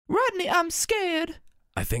Rodney, I'm scared.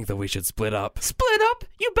 I think that we should split up. Split up?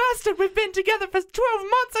 You bastard, we've been together for 12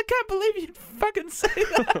 months. I can't believe you'd fucking say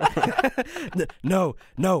that.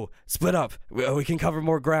 No, split up. We can cover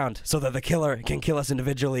more ground so that the killer can kill us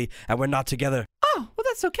individually and we're not together. Oh, well,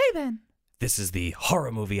 that's okay then. This is the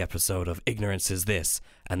horror movie episode of Ignorance Is This,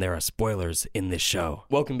 and there are spoilers in this show.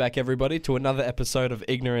 Welcome back, everybody, to another episode of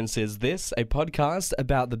Ignorance Is This, a podcast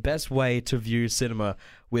about the best way to view cinema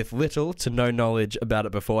with little to no knowledge about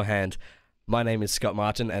it beforehand. My name is Scott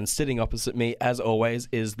Martin, and sitting opposite me, as always,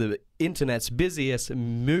 is the internet's busiest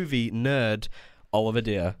movie nerd, Oliver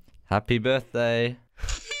Deer. Happy birthday.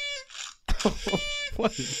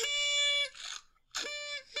 What?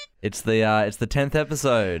 It's the 10th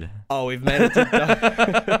episode. Oh, we've made it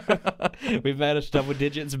to we've made it to double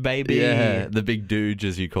digits, baby. Yeah, the big dooge,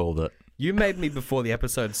 as you called it. You made me before the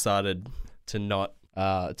episode started to not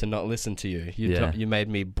listen to you. You made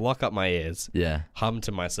me block up my ears. Yeah. Hum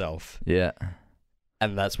to myself. Yeah.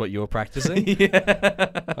 And that's what you were practicing? Yeah.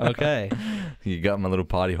 Okay. You got my little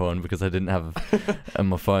party horn because I didn't have on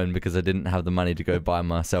my phone because I didn't have the money to go buy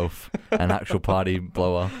myself an actual party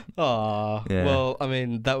blower. Aw. Yeah. Well, I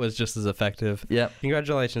mean, that was just as effective. Yep.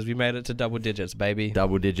 Congratulations. We made it to double digits, baby.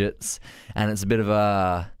 Double digits. And it's a bit of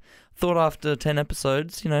a thought after 10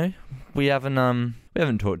 episodes, you know. We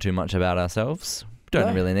haven't talked too much about ourselves.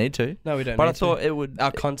 Don't really need to. No, we don't But need I thought to. it would...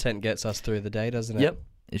 Our content gets us through the day, doesn't it? Yep.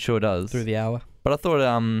 It sure does. Through the hour. But I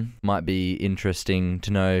thought might be interesting to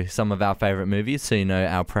know some of our favourite movies, so you know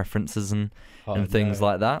our preferences and things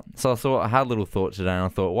like that. So I had a little thought today, and I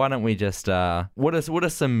thought, why don't we just what are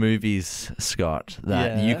some movies, Scott,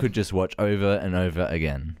 that you could just watch over and over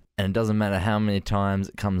again, and it doesn't matter how many times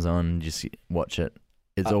it comes on, just watch it.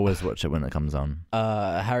 It's always watch it when it comes on.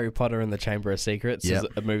 Harry Potter and the Chamber of Secrets is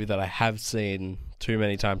a movie that I have seen too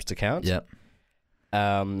many times to count. Yep.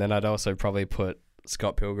 And I'd also probably put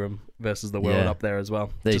Scott Pilgrim versus the World up there as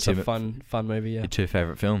well. Just a fun movie, yeah. Your two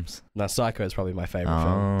favourite films? No, Psycho is probably my favourite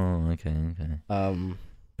film. Oh, okay.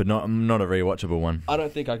 But not a rewatchable one. I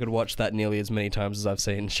don't think I could watch that nearly as many times as I've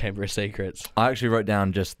seen Chamber of Secrets. I actually wrote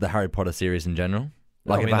down just the Harry Potter series in general.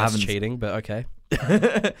 Like, I haven't cheating, but okay.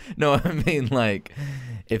 No, I mean, like,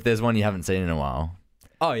 if there's one you haven't seen in a while.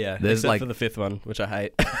 Oh, yeah. Except for the fifth one, which I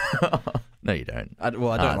hate. No, you don't. I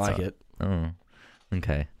don't like it. Oh,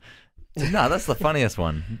 okay. No, that's the funniest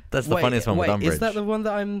one. That's the funniest one with Umbridge. Is that the one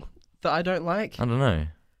that I don't like? I don't know.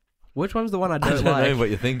 Which one's the one I don't like? I don't know what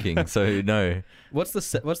you're thinking, so no. What's the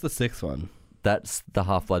sixth one? That's the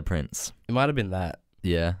Half-Blood Prince. It might have been that.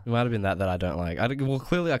 Yeah. It might have been that I don't like. Well,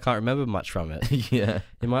 clearly I can't remember much from it. Yeah.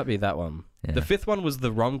 It might be that one. Yeah. The fifth one was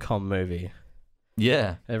the rom-com movie.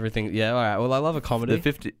 Yeah. Everything. Yeah, all right. Well, I love a comedy.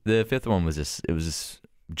 The fifth one was just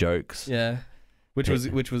jokes. Yeah. Which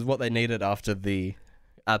was what they needed after the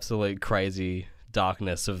absolute crazy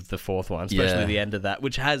darkness of the fourth one, especially the end of that,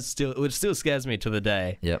 which still scares me to the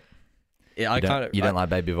day. Yep. Yeah, you don't like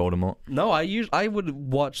Baby Voldemort? No, I would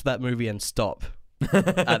watch that movie and stop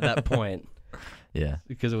at that point. Yeah,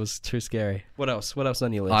 because it was too scary. What else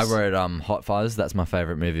on your list? I wrote Hot Fuzz. That's my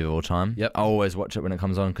favorite movie of all time. Yep. I always watch it when it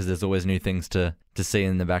comes on because there's always new things to see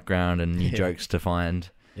in the background and new jokes to find.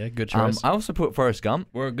 Yeah, good choice. I also put Forrest Gump.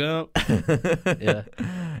 Forrest Gump. Yeah.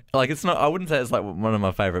 Like, it's not. I wouldn't say it's like one of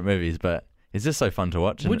my favorite movies, but it's just so fun to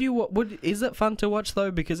watch. Is it fun to watch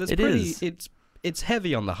though? Because it's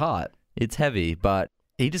heavy on the heart. It's heavy, but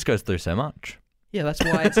he just goes through so much. Yeah, that's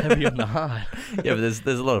why it's heavy on the heart. Yeah, but there's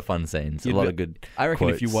a lot of fun scenes, a lot of good. I reckon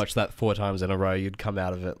quotes. If you watch that 4 times in a row, you'd come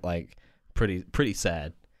out of it like pretty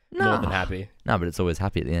sad, more than happy. No, but it's always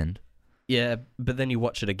happy at the end. Yeah, but then you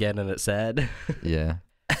watch it again and it's sad. Yeah.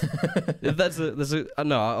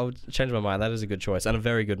 I'll change my mind. That is a good choice and a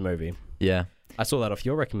very good movie. Yeah. I saw that off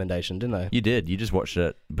your recommendation, didn't I? You did. You just watched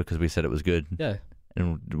it because we said it was good. Yeah.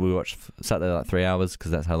 And we sat there like 3 hours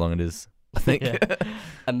because that's how long it is, I think. Yeah.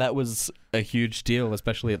 And that was a huge deal,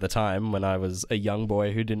 especially at the time when I was a young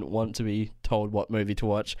boy who didn't want to be told what movie to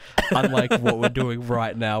watch. Unlike what we're doing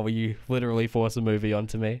right now, where you literally force a movie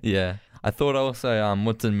onto me. Yeah. I thought also,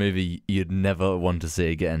 what's a movie you'd never want to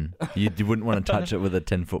see again? You wouldn't want to touch it with a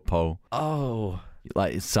 10-foot pole. Oh.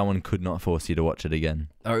 Like, someone could not force you to watch it again.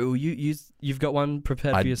 Oh, you've got one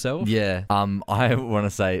prepared for yourself? Yeah. I want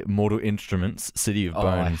to say Mortal Instruments, City of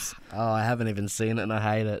Bones. I haven't even seen it and I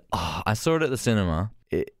hate it. Oh, I saw it at the cinema.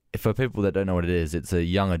 For people that don't know what it is, it's a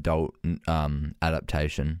young adult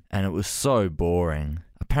adaptation, and it was so boring.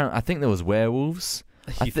 Apparently, I think there was werewolves.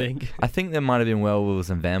 I think there might have been werewolves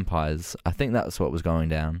and vampires. I think that's what was going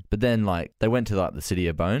down. But then, like, they went to like the City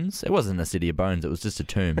of Bones. It wasn't a City of Bones. It was just a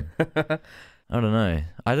tomb. I don't know.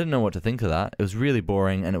 I didn't know what to think of that. It was really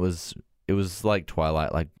boring, and it was like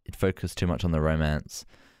Twilight. Like, it focused too much on the romance.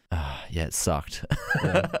 Yeah, it sucked.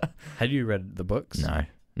 Yeah. Had you read the books?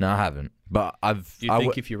 No, I haven't. But Do you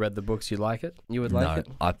think if you read the books, you'd like it? You would like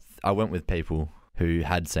it? I went with people who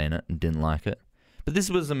had seen it and didn't like it. But this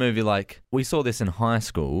was a movie like, we saw this in high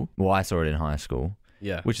school. Well, I saw it in high school.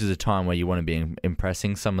 Yeah. Which is a time where you want to be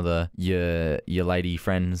impressing some of your lady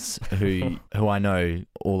friends who I know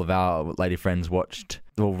all of our lady friends watched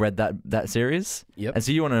or read that series. Yep. And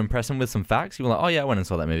so you want to impress them with some facts. You were like, oh yeah, I went and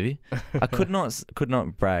saw that movie. I could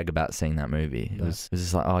not brag about seeing that movie. It was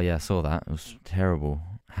just like, oh yeah, I saw that. It was terrible.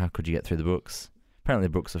 How could you get through the books? Apparently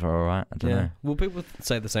the books are all right. I don't know. Well, people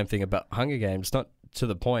say the same thing about Hunger Games. Not to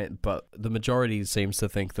the point, but the majority seems to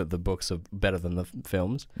think that the books are better than the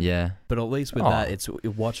films. Yeah. But at least with that, it's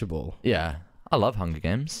watchable. Yeah. I love Hunger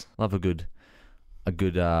Games. Love a good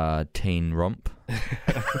teen romp.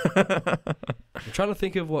 I'm trying to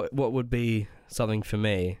think of what would be something for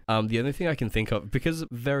me. The only thing I can think of, because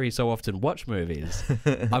very so often watch movies,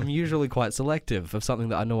 I'm usually quite selective of something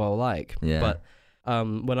that I know I'll like. Yeah. But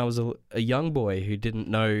when I was a young boy who didn't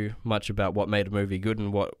know much about what made a movie good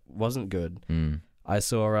and what wasn't good, I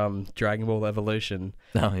saw Dragon Ball Evolution.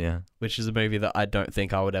 Oh, yeah. Which is a movie that I don't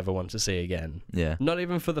think I would ever want to see again. Yeah. Not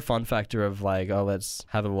even for the fun factor of like, oh, let's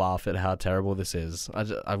have a laugh at how terrible this is.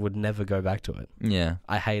 I would never go back to it. Yeah.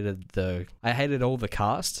 I hated all the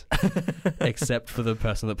cast except for the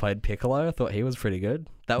person that played Piccolo. I thought he was pretty good.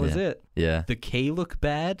 That was it. Yeah. The key looked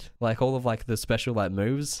bad. Like all of like the special like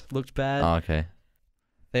moves looked bad. Oh, okay.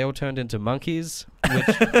 They all turned into monkeys,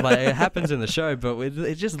 which like it happens in the show, but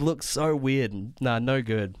it just looks so weird. Nah, no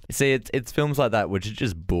good. See, it's films like that which are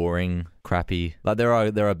just boring, crappy. Like there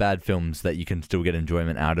are bad films that you can still get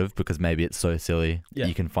enjoyment out of because maybe it's so silly. Yeah.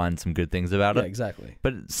 You can find some good things about it. Yeah, exactly.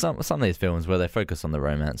 But some of these films where they focus on the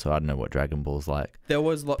romance, or I don't know what Dragon Ball's like. There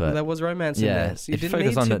was romance in this. If you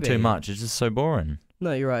focus on it too much, it's just so boring.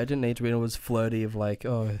 No, you're right. It didn't need to be. It was flirty of like,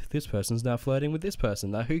 oh, this person's now flirting with this person.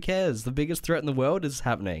 Now, who cares? The biggest threat in the world is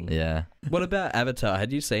happening. Yeah. What about Avatar?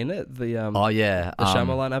 Had you seen it? The oh yeah, the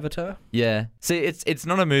Shyamalan Avatar. Yeah. See, it's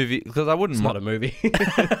not a movie because I wouldn't. It's not a movie.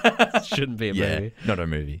 It shouldn't be a movie. Not a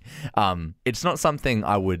movie. It's not something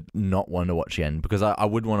I would not want to watch again because I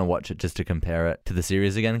would want to watch it just to compare it to the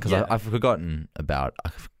series again because I've forgotten about. I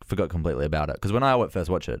forgot completely about it because when I first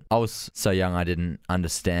watched it, I was so young I didn't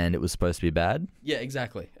understand it was supposed to be bad. Yeah,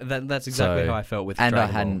 exactly. That's exactly how I felt with and Dragon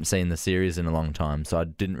I hadn't seen the series in a long time, so I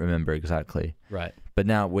didn't remember exactly. Right. But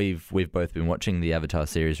now we've both been watching the Avatar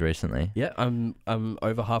series recently. Yeah, I'm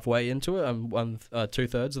over halfway into it. I'm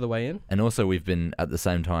 2/3 of the way in. And also we've been at the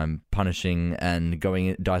same time punishing and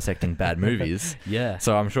dissecting bad movies. Yeah.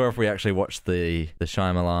 So I'm sure if we actually watched the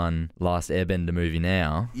Shyamalan Last Airbender movie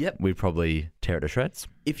now, we'd probably tear it to shreds.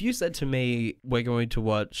 If you said to me, we're going to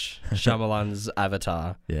watch Shyamalan's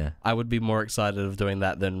Avatar, I would be more excited of doing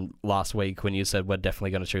that than last week when you said we're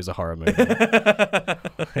definitely going to choose a horror movie.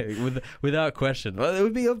 Without question. Well, it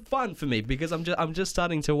would be fun for me because I'm just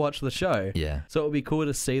starting to watch the show. Yeah. So it would be cool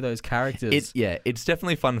to see those characters. It's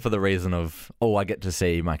definitely fun for the reason of, I get to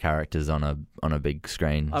see my characters on a big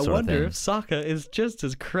screen. I wonder if Sokka is just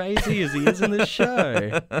as crazy as he is in the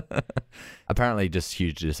show. Apparently just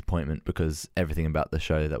huge disappointment because everything about the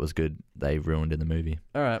show that was good, they ruined in the movie.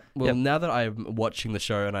 All right. Well, now that I'm watching the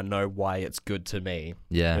show and I know why it's good to me,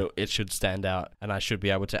 it should stand out and I should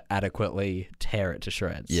be able to adequately tear it to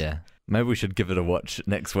shreds. Yeah. Maybe we should give it a watch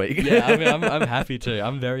next week. Yeah, I mean, I'm happy to.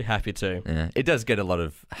 I'm very happy to. Yeah. It does get a lot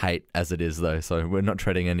of hate as it is, though, so we're not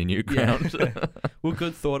treading any new ground. Yeah. Well,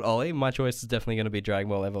 good thought, Ollie. My choice is definitely going to be Dragon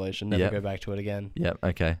Ball Evolution. Never go back to it again. Yep,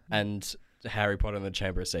 okay. And Harry Potter and the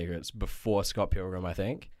Chamber of Secrets before Scott Pilgrim, I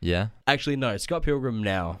think. Yeah. Actually, no, Scott Pilgrim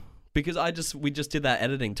now. Because we just did that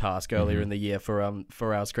editing task earlier in the year for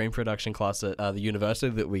our screen production class at the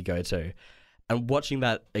university that we go to. And watching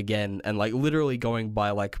that again and like literally going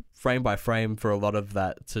by like frame by frame for a lot of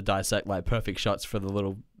that to dissect like perfect shots for the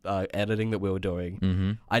little editing that we were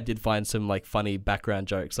doing, I did find some like funny background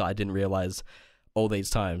jokes that I didn't realize all these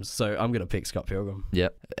times. So I'm going to pick Scott Pilgrim.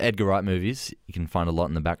 Yep. Edgar Wright movies, you can find a lot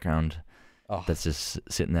in the background that's just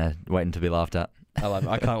sitting there waiting to be laughed at. I love it.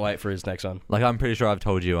 I can't wait for his next one. Like I'm pretty sure I've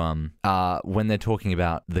told you when they're talking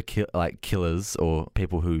about the killers or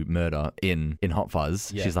people who murder in Hot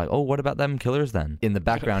Fuzz, she's like, oh, what about them killers then? In the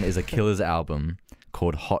background is a Killers album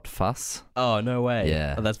called Hot Fuss. Oh, no way.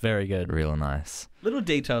 Yeah. Oh, that's very good. Real nice. Little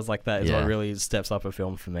details like that is what really steps up a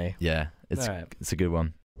film for me. Yeah, it's a good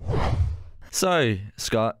one. So,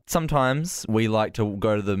 Scott, sometimes we like to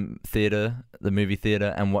go to the movie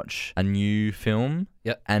theater and watch a new film.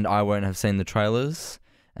 Yep. And I won't have seen the trailers,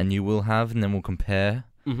 and you will have, and then we'll compare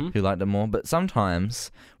who liked it more. But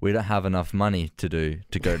sometimes we don't have enough money to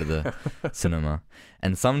go to the cinema.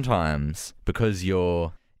 And sometimes, because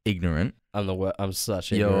you're ignorant. I'm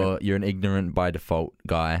such ignorant. You're an ignorant by default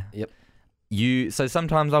guy. Yep. So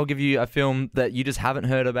sometimes I'll give you a film that you just haven't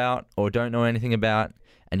heard about or don't know anything about,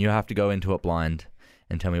 and you have to go into it blind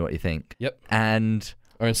and tell me what you think. Yep.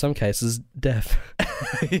 Or in some cases, deaf.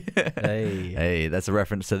 Hey, that's a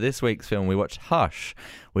reference to this week's film. We watched Hush,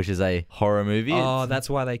 which is a horror movie. Oh, that's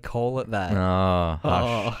why they call it that. Oh, Hush.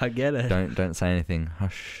 Oh, I get it. Don't say anything.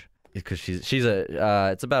 Hush. Because she's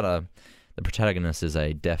it's about the protagonist is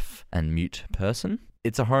a deaf and mute person.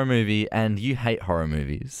 It's a horror movie, and you hate horror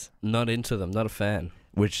movies. Not into them. Not a fan.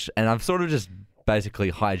 And I've sort of just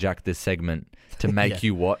basically hijacked this segment to make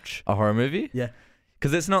you watch a horror movie. Yeah.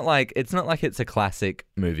 Because it's not like it's a classic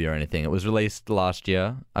movie or anything. It was released last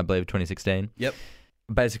year, I believe, 2016. Yep.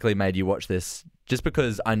 Basically made you watch this just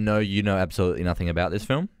because I know you know absolutely nothing about this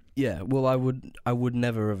film. Yeah, well, I would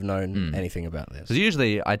never have known anything about this. Because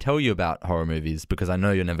usually I tell you about horror movies because I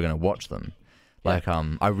know you're never going to watch them. Like,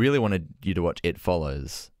 I really wanted you to watch It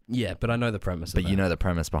Follows. Yeah, but I know the premise. But you know the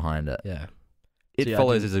premise behind it. Yeah. It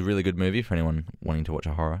Follows is a really good movie for anyone wanting to watch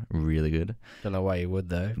a horror. Really good. Don't know why you would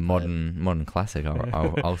though. Modern classic.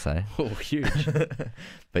 I'll say. Oh, huge.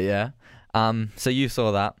 But yeah. So you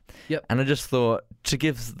saw that. Yep. And I just thought to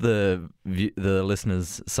give the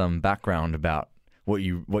listeners some background about what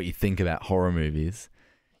you think about horror movies.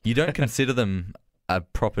 You don't consider them a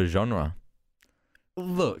proper genre.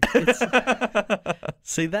 Look,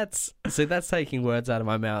 see that's taking words out of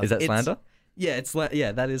my mouth. Is that slander?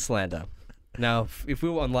 Yeah, that is slander. Now, if we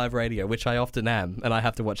were on live radio, which I often am, and I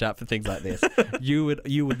have to watch out for things like this, you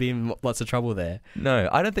would be in lots of trouble there. No,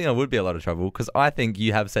 I don't think I would be a lot of trouble because I think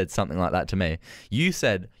you have said something like that to me. You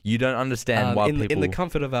said you don't understand why people... In the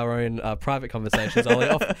comfort of our own private conversations, Ollie,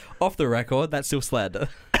 off the record, that's still slander.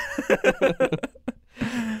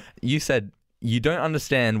 You said you don't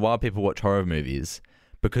understand why people watch horror movies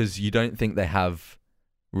because you don't think they have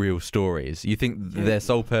real stories. You think their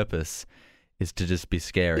sole purpose is to just be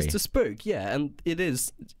scary. It's to spook, yeah, and it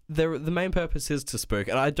is. The main purpose is to spook,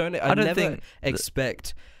 and I never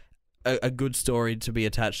expect a good story to be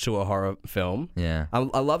attached to a horror film. Yeah,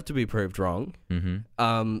 I love to be proved wrong.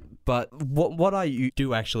 Mm-hmm. But what I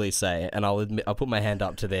do actually say, and I'll put my hand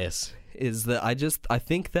up to this, is that I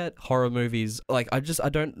think that horror movies, like I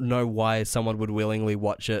don't know why someone would willingly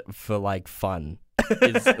watch it for like fun.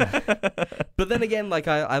 But then again, like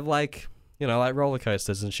I like. You know, like roller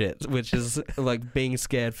coasters and shit, which is like being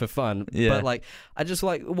scared for fun. Yeah. But like, I just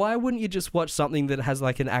like, why wouldn't you just watch something that has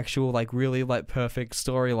like an actual, like really like perfect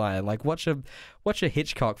storyline? Like watch a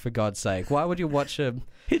Hitchcock for God's sake. Why would you watch a...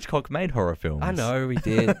 Hitchcock made horror films. I know, he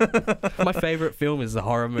did. My favorite film is the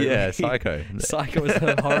horror movie. Yeah, Psycho. Psycho is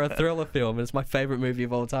a horror thriller film. It's my favorite movie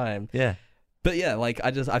of all time. Yeah. But yeah, like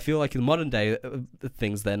I feel like in modern day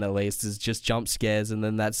things then at least is just jump scares and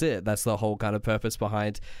then that's it. That's the whole kind of purpose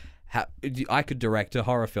behind... I could direct a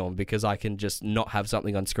horror film because I can just not have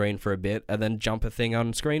something on screen for a bit and then jump a thing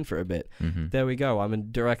on screen for a bit. Mm-hmm. There we go. I'm a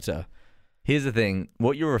director. Here's the thing.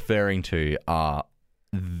 What you're referring to are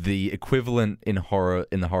the equivalent in the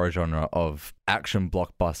horror genre of action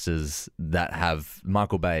blockbusters that have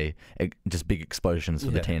Michael Bay, just big explosions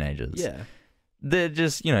for the teenagers. Yeah. They're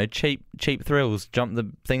just, cheap thrills. Jump the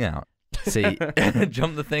thing out. See,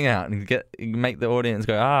 jump the thing out and make the audience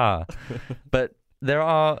go, ah. But there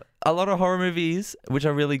are a lot of horror movies which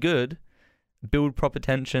are really good, build proper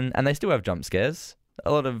tension, and they still have jump scares.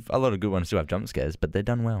 A lot of good ones still have jump scares, but they're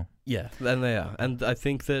done well. Yeah, and they are. And I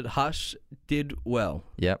think that Hush did well.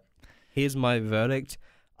 Yep. Here's my verdict.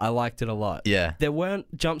 I liked it a lot. Yeah. There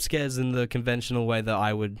weren't jump scares in the conventional way that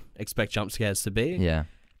I would expect jump scares to be. Yeah.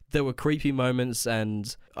 There were creepy moments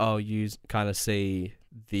and you kind of see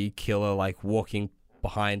the killer like walking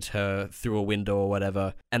behind her through a window or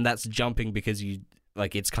whatever, and that's jumping because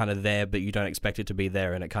it's kind of there but you don't expect it to be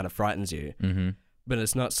there and it kind of frightens you. Mm-hmm. But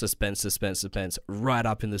it's not suspense right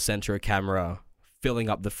up in the center of camera, filling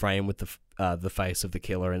up the frame with the face of the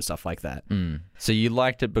killer and stuff like that. So you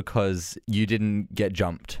liked it because you didn't get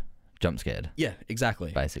jump scared. Yeah,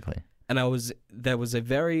 exactly. Basically. And there was a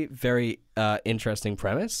very, very interesting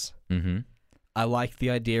premise. Mm-hmm. I like the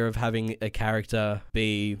idea of having a character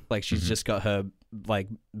be like she's just got her like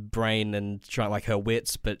brain and like her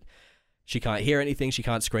wits, but she can't hear anything. She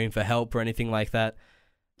can't scream for help or anything like that.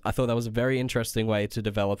 I thought that was a very interesting way to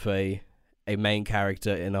develop a main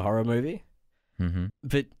character in a horror movie. Mm-hmm.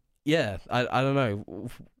 But yeah, I don't know.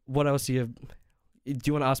 What else do you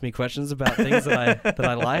want to ask me questions about things that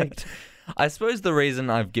I liked? I suppose the reason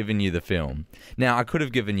I've given you the film... Now, I could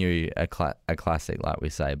have given you a classic, like we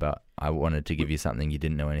say, but I wanted to give you something you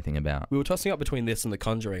didn't know anything about. We were tossing up between this and The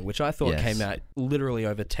Conjuring, which I thought came out literally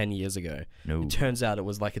over 10 years ago. No. It turns out it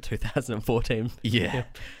was like a 2014. Yeah.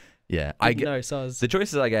 Yeah. The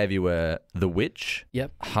choices I gave you were The Witch,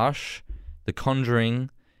 Hush, The Conjuring,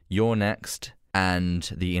 You're Next, and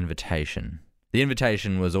The Invitation. The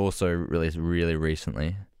Invitation was also released really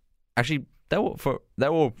recently. Actually, they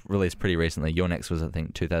were released pretty recently. Your Next was, I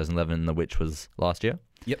think, 2011, and The Witch was last year.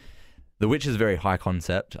 Yep. The Witch is very high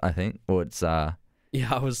concept, I think. Or it's I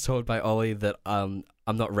was told by Ollie that I'm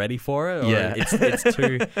not ready for it. Or yeah.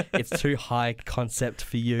 it's too high concept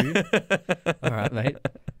for you. All right, mate.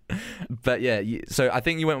 But yeah, so I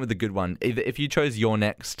think you went with the good one. If you chose Your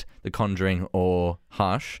Next, The Conjuring, or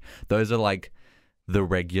Hush, those are like the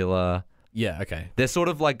regular. Yeah, okay. They're sort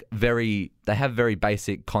of like they have very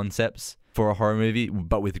basic concepts for a horror movie,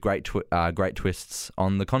 but with great twists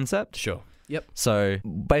on the concept. Sure. Yep. So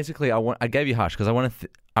basically, I gave you Hush because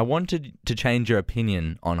I wanted to change your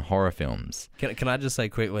opinion on horror films. Can I just say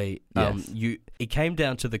quickly? Yes. It came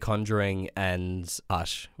down to The Conjuring and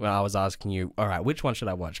Hush when I was asking you, all right, which one should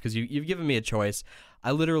I watch? Because you've given me a choice.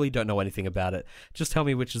 I literally don't know anything about it. Just tell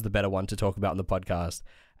me which is the better one to talk about on the podcast.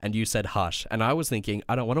 And you said Hush, and I was thinking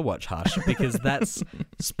I don't want to watch Hush because that's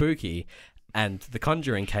spooky. And The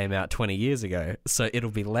Conjuring came out 20 years ago, so it'll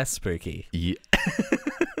be less spooky. Yeah.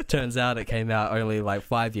 Turns out it came out only like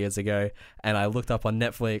 5 years ago, and I looked up on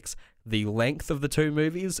Netflix the length of the two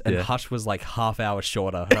movies, and Hush was like half hour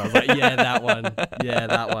shorter. And I was like, yeah, that one. Yeah,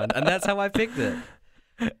 that one. And that's how I picked it.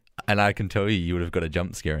 And I can tell you would have got a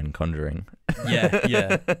jump scare in Conjuring.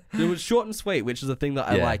 Yeah. It was short and sweet, which is the thing that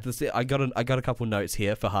I liked. I got a couple notes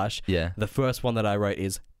here for Hush. Yeah. The first one that I wrote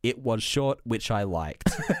is, it was short, which I liked.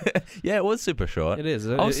 Yeah, it was super short. It is.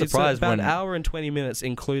 I was surprised about an hour and 20 minutes,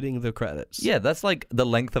 including the credits. Yeah, that's like the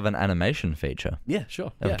length of an animation feature. Yeah,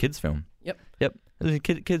 sure. Of a kids' film. Yep. It was a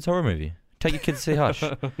kids' horror movie. Take your kids to see Hush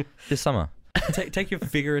this summer. Take your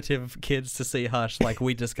figurative kids to see Hush, like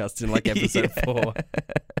we discussed in like episode 4.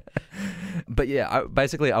 But yeah,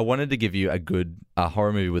 I wanted to give you a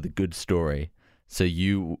horror movie with a good story, so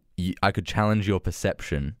I could challenge your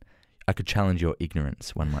perception, I could challenge your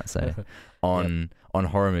ignorance, one might say, on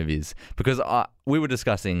horror movies, because we were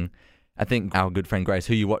discussing, I think our good friend Grace,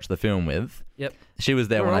 who you watched the film with. Yep. She was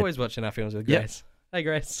there. We're always watching our films with Grace. Yep. Hey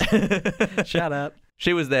Grace. Shout out.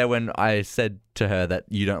 She was there when I said to her that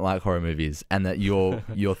you don't like horror movies, and that your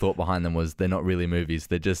thought behind them was they're not really movies.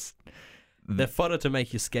 They're fodder to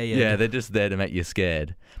make you scared. Yeah, they're just there to make you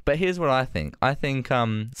scared. But here's what I think. I think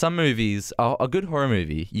some movies, a good horror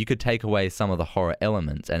movie, you could take away some of the horror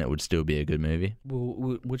elements and it would still be a good movie.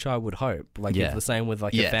 Well, which I would hope. Like it's the same with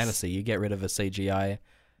like a fantasy. You get rid of a CGI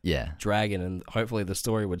dragon and hopefully the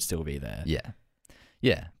story would still be there.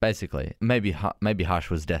 Yeah, basically. Maybe Hush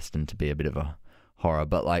was destined to be a bit of a horror,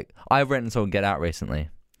 but like I went and saw Get Out recently.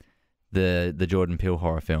 The Jordan Peele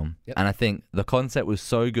horror film, and I think the concept was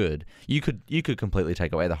so good. You could completely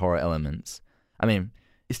take away the horror elements. I mean,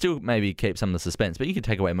 you still maybe keep some of the suspense, but you could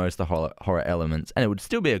take away most of the horror elements, and it would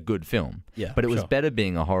still be a good film. Yeah, but it was better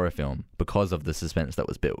being a horror film because of the suspense that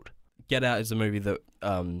was built. Get Out is a movie that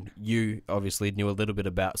you obviously knew a little bit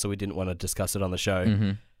about, so we didn't want to discuss it on the show.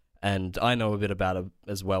 Mm-hmm. And I know a bit about it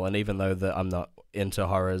as well. And even though I'm not into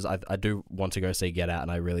horrors, I do want to go see Get Out,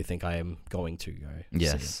 and I really think I am going to go.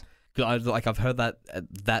 Yes. See it. I've heard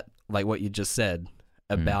that like what you just said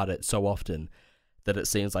about it so often that it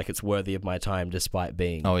seems like it's worthy of my time, despite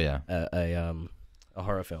being a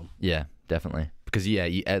horror film. Yeah, definitely. Because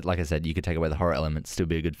like I said, you could take away the horror elements, still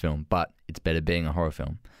be a good film, but it's better being a horror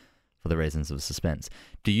film for the reasons of suspense.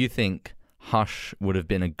 Do you think Hush would have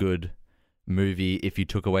been a good movie if you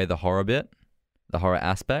took away the horror bit, the horror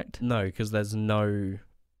aspect? No, because there's no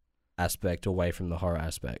aspect away from the horror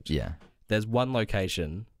aspect. Yeah, there's one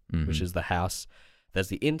location. Mm-hmm. Which is the house. There's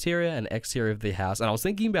the interior and exterior of the house. And I was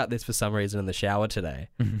thinking about this for some reason in the shower today.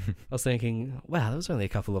 I was thinking, wow, there was only a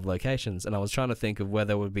couple of locations. And I was trying to think of where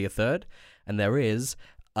there would be a third. And there is.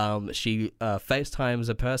 She FaceTimes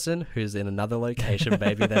a person who's in another location,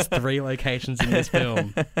 baby. There's 3 locations in this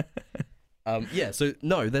film. So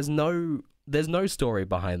no, there's no story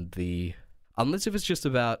behind the... Unless if it's just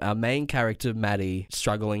about our main character, Maddie,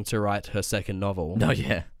 struggling to write her second novel. No,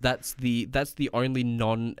 yeah. That's the only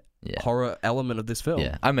non-horror element of this film.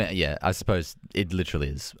 Yeah, I mean, I suppose it literally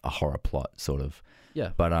is a horror plot, sort of.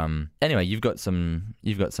 Yeah. But anyway, you've got some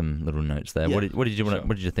little notes there. Yeah. What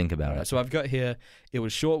did you think about it? So I've got here, it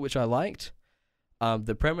was short, which I liked.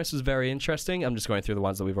 The premise is very interesting. I'm just going through the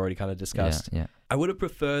ones that we've already kind of discussed. Yeah. I would have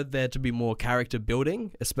preferred there to be more character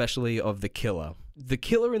building, especially of the killer. The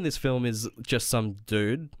killer in this film is just some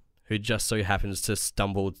dude who just so happens to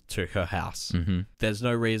stumble to her house. Mm-hmm. There's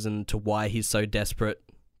no reason to why he's so desperate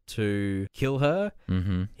to kill her.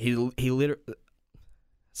 Mm-hmm. He literally...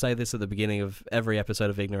 say this at the beginning of every episode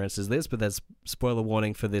of Ignorance is This, but there's spoiler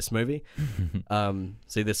warning for this movie.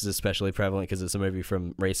 See, this is especially prevalent because it's a movie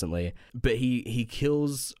from recently. But he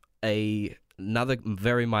kills another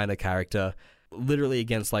very minor character literally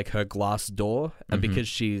against like her glass door, and because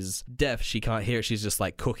she's deaf, she can't hear it. She's just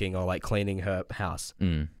like cooking or like cleaning her house.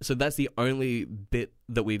 So that's the only bit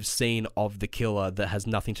that we've seen of the killer that has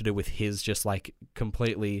nothing to do with his just like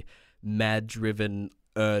completely mad-driven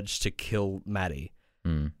urge to kill Maddie.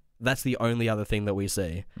 That's the only other thing that we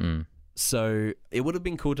see. So it would have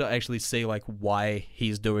been cool to actually see like why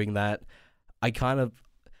he's doing that.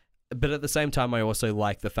 But at the same time, I also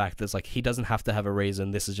like the fact that it's like he doesn't have to have a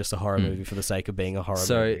reason. This is just a horror movie for the sake of being a horror movie.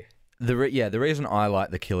 So the reason I like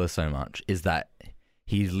the killer so much is that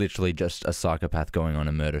he's literally just a psychopath going on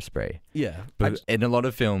a murder spree. Yeah, But in a lot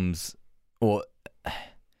of films, or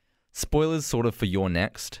spoilers sort of for your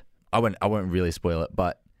next. I won't really spoil it,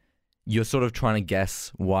 but you're sort of trying to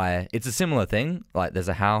guess why. It's a similar thing. Like there's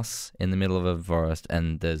a house in the middle of a forest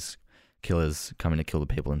and there's killers coming to kill the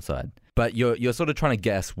people inside. But you're sort of trying to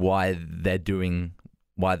guess why the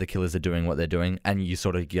killers are doing what they're doing, and you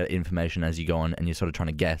sort of get information as you go on, and you're sort of trying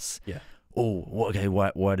to guess. Yeah. Oh, okay.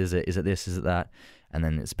 What is it? Is it this? Is it that? And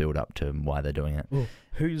then it's built up to why they're doing it. Ooh,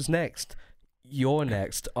 who's next? You're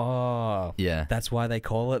next. Oh, yeah. That's why they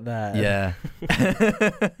call it that. Yeah.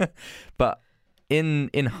 But in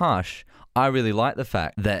Hush, I really like the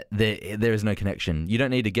fact that there is no connection. You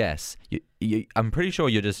don't need to guess. I'm pretty sure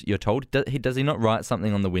you're told. Does he not write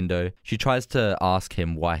something on the window? She tries to ask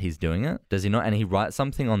him why he's doing it. Does he not? And he writes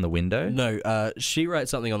something on the window. No. She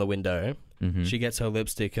writes something on the window. Mm-hmm. She gets her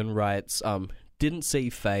lipstick and writes, "Didn't see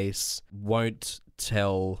face. Won't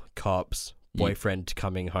tell cops. Boyfriend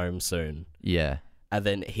coming home soon." Yeah. And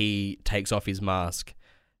then he takes off his mask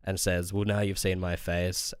and says, "Well, now you've seen my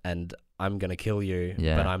face, and I'm going to kill you,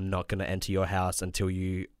 but I'm not going to enter your house until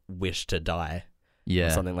you wish to die." Yeah. Or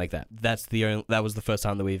something like that. That was the first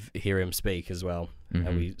time that we hear him speak as well,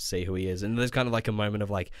 and we see who he is. And there's kind of like a moment of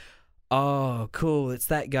like, oh, cool, it's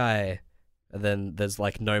that guy. And then there's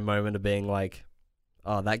like no moment of being like,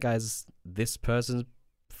 oh, that guy's this person's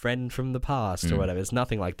friend from the past or whatever. It's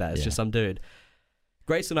nothing like that. It's just some dude.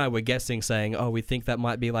 Grace and I were guessing, saying, oh, we think that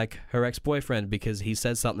might be like her ex-boyfriend because he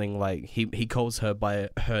says something like he calls her by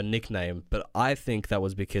her nickname, but I think that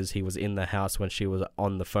was because he was in the house when she was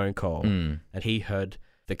on the phone call and he heard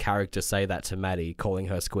the character say that to Maddie, calling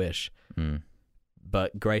her Squish.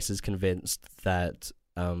 But Grace is convinced that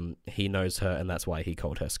he knows her and that's why he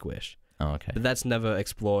called her Squish. Oh, okay. But that's never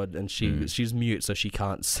explored, and she's mute, so she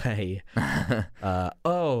can't say,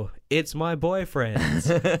 oh, it's my boyfriend.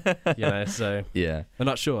 So yeah. I'm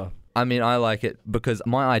not sure. I mean, I like it because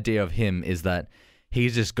my idea of him is that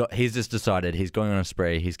he's just decided he's going on a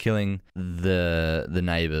spree, he's killing the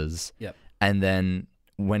neighbors. Yep. And then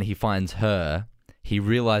when he finds her, he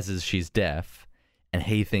realizes she's deaf. And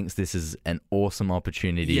he thinks this is an awesome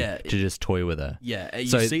opportunity to just toy with her. Yeah, you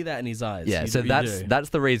see that in his eyes. Yeah, so that's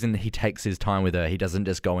the reason he takes his time with her. He doesn't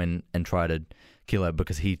just go in and try to kill her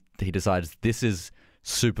because he decides this is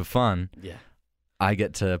super fun. Yeah, I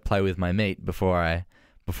get to play with my meat before I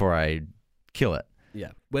kill it.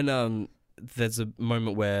 Yeah, when there's a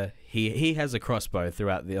moment where he has a crossbow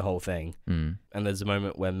throughout the whole thing, and there's a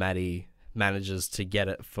moment where Maddie manages to get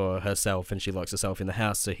it for herself and she locks herself in the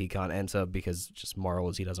house so he can't enter because just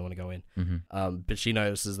morals, he doesn't want to go in. But she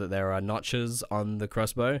notices that there are notches on the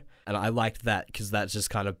crossbow, and I liked that because that just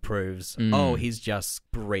kind of proves he's just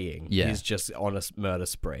spreeing. He's just on a murder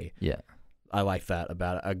spree. I like that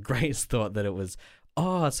about it. Grace thought that it was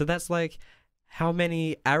so that's like how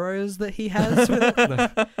many arrows that he has with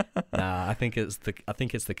it? Nah, I think it's the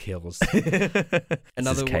kills.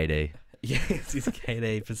 Another KD. Yeah, it's his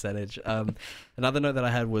KD percentage. Another note that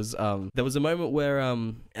I had was there was a moment where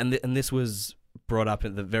and this was brought up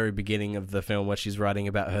at the very beginning of the film where she's writing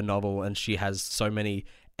about her novel and she has so many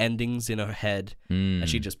endings in her head and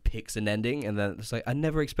she just picks an ending and then it's like I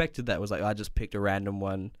never expected that. It was like I just picked a random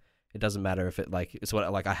one. It doesn't matter if it it's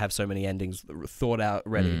what I have so many endings thought out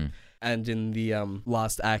ready. And in the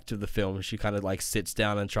last act of the film, she kind of like sits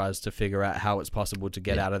down and tries to figure out how it's possible to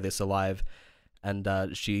get out of this alive, and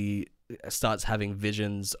she starts having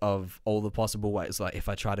visions of all the possible ways. Like if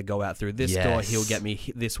I try to go out through this door, he'll get me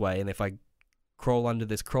this way, and if I crawl under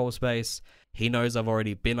this crawl space. He knows I've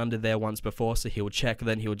already been under there once before, so he'll check,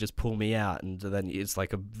 then he'll just pull me out, and then it's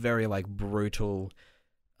like a very like brutal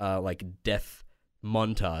like death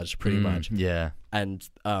montage pretty much. Yeah. And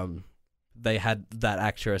they had that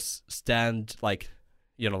actress stand like,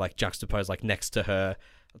 you know, like juxtaposed like next to her,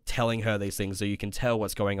 telling her these things so you can tell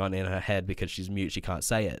what's going on in her head because she's mute, she can't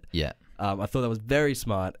say it. Yeah. I thought that was very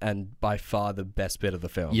smart and by far the best bit of the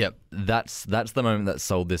film. Yep. That's the moment that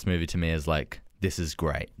sold this movie to me as like, this is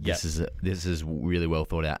great. Yep. This is really well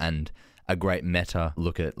thought out and a great meta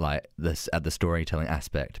look at like this at the storytelling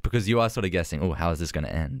aspect, because you are sort of guessing, oh, how is this going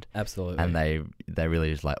to end? Absolutely. And they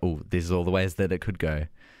really just like, oh, these are all the ways that it could go.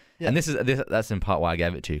 Yeah. And that's in part why I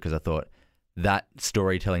gave it to you, because I thought that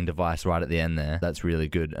storytelling device right at the end there, that's really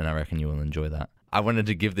good, and I reckon you will enjoy that. I wanted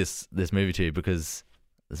to give this movie to you because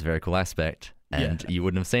it's a very cool aspect, and you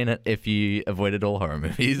wouldn't have seen it if you avoided all horror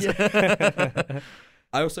movies. Yeah.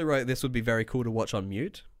 I also wrote this would be very cool to watch on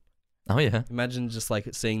mute. Oh, yeah. Imagine just like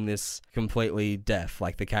seeing this completely deaf,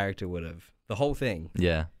 like the character would have. The whole thing.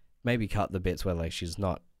 Yeah. Maybe cut the bits where like she's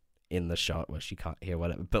not in the shot where she can't hear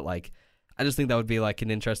whatever. But like, I just think that would be like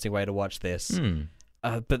an interesting way to watch this.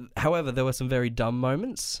 But however, there were some very dumb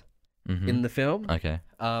moments in the film. Okay.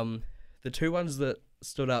 The two ones that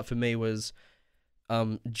stood out for me was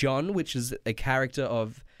John, which is a character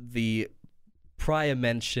of the prior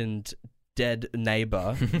mentioned dead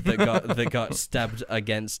neighbor that got stabbed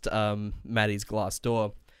against Maddie's glass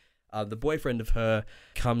door. The boyfriend of her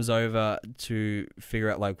comes over to figure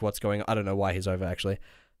out like what's going on. I don't know why he's over actually.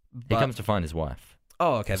 He comes to find his wife.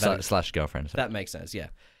 Oh, okay. Slash girlfriend. So. That makes sense, yeah.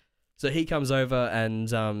 So he comes over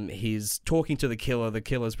and he's talking to the killer. The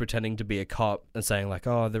killer's pretending to be a cop and saying like,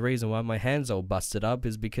 oh, the reason why my hand's all busted up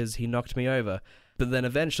is because he knocked me over. But then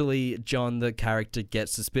eventually John, the character,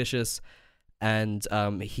 gets suspicious and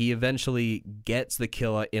he eventually gets the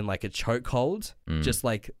killer in like a chokehold, just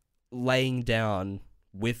like laying down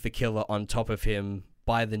with the killer on top of him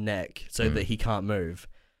by the neck so that he can't move.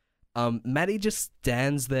 Maddie just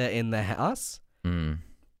stands there in the house.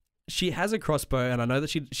 She has a crossbow, and I know that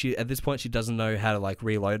she at this point she doesn't know how to like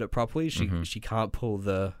reload it properly. She can't pull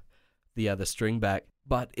the other string back.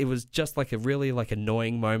 But it was just like a really like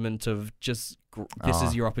annoying moment of just this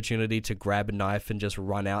is your opportunity to grab a knife and just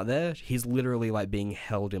run out there. He's literally like being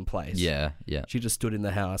held in place. Yeah, yeah. She just stood in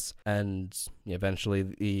the house, and eventually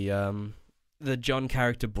the John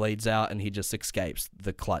character bleeds out, and he just escapes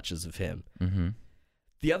the clutches of him.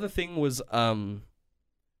 The other thing was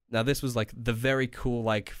now this was like the very cool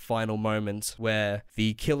like final moment where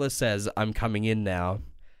the killer says, "I'm coming in now,"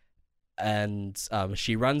 and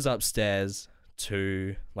she runs upstairs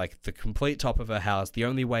to like the complete top of her house. The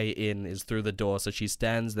only way in is through the door, so she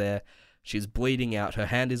stands there. She's bleeding out. Her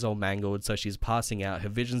hand is all mangled, so she's passing out. Her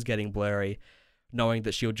vision's getting blurry, knowing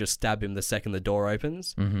that she'll just stab him the second the door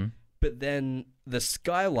opens. But then the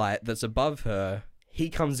skylight that's above her, he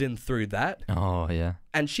comes in through that. Oh, yeah.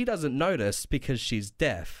 And she doesn't notice because she's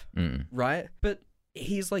deaf, right? But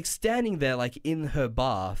he's like standing there like in her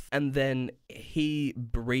bath, and then he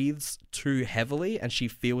breathes too heavily and she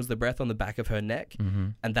feels the breath on the back of her neck.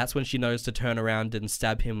 And that's when she knows to turn around and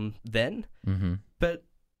stab him then. But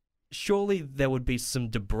surely there would be some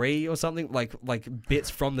debris or something, like bits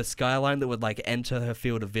from the skyline that would like enter her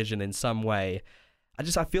field of vision in some way. I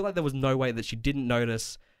feel like there was no way that she didn't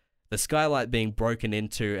notice the skylight being broken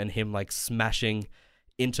into and him like smashing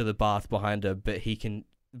into the bath behind her, but she can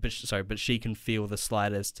feel the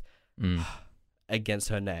slightest against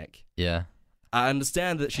her neck. Yeah. I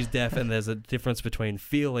understand that she's deaf and there's a difference between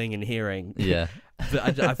feeling and hearing. Yeah.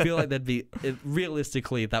 But I feel like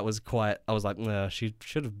realistically, that was quite, I was like, no, she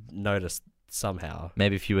should have noticed somehow.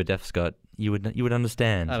 Maybe if you were deaf, Scott, you would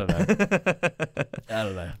understand. I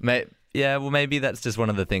don't know. Yeah, well, maybe that's just one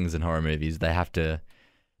of the things in horror movies. They have to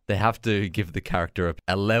give the character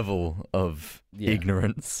a level of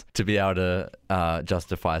ignorance to be able to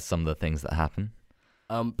justify some of the things that happen.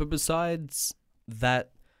 But besides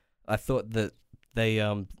that, I thought that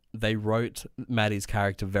they wrote Maddie's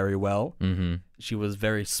character very well. She was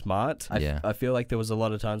very smart. I feel like there was a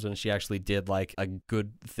lot of times when she actually did like a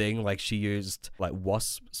good thing, like she used like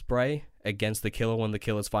wasp spray against the killer when the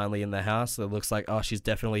killer's finally in the house. It looks like, oh, she's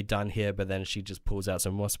definitely done here, but then she just pulls out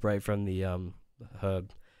some wasp spray from the her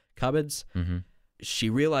cupboards.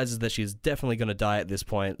 She realizes that she's definitely going to die at this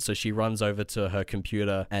point, so she runs over to her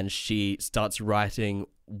computer and she starts writing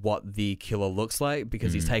what the killer looks like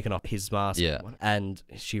because he's taken off his mask. And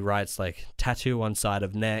she writes like tattoo on side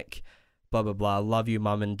of neck, blah blah blah, love you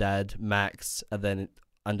mum and dad, Max, and then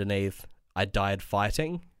underneath, I died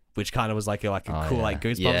fighting, which kind of was like a cool like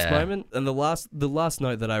goosebumps moment. And the last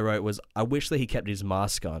note that I wrote was, I wish that he kept his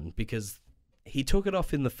mask on, because he took it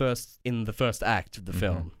off in the first act of the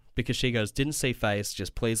film. Because she goes, didn't see face,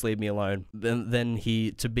 just please leave me alone. Then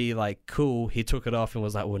he, to be like cool, he took it off and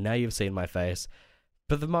was like, well, now you've seen my face.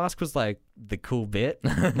 But the mask was like the cool bit.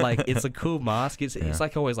 Like, it's a cool mask. It's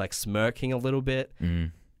like always like smirking a little bit.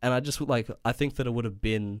 And I just I think that it would have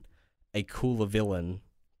been a cooler villain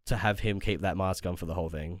to have him keep that mask on for the whole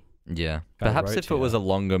thing. Yeah. Perhaps if it was a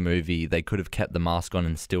longer movie, they could have kept the mask on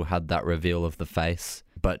and still had that reveal of the face,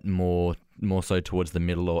 but more so towards the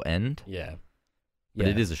middle or end. Yeah. But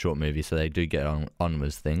it is a short movie, so they do get on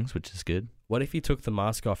with things, which is good. What if you took the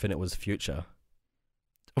mask off and it was Future?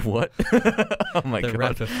 What? Oh my God. The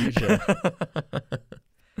rapper Future.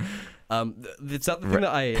 This other thing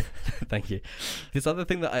that I... Thank you. This other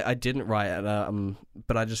thing that I didn't write,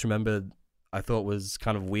 but I just remembered I thought was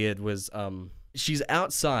kind of weird was she's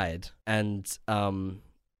outside and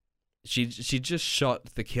she just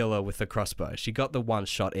shot the killer with a crossbow. She got the one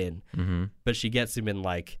shot in, but she gets him in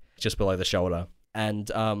like just below the shoulder.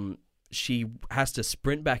 And she has to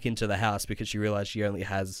sprint back into the house because she realized she only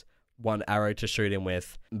has one arrow to shoot him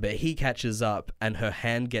with. But he catches up and her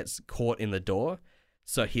hand gets caught in the door.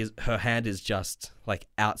 So her hand is just like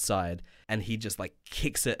outside and he just like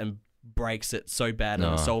kicks it and breaks it so bad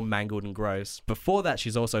and it's all mangled and gross. Before that,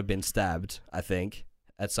 she's also been stabbed, I think,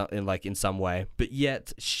 in some way. But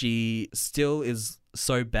yet she still is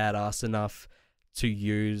so badass enough to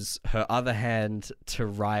use her other hand to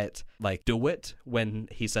write, like, do it when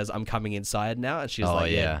he says, I'm coming inside now. And she's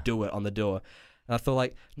do it on the door. And I thought,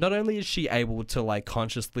 like, not only is she able to, like,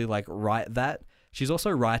 consciously, like, write that, she's also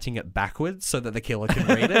writing it backwards so that the killer can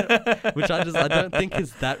read it, which I don't think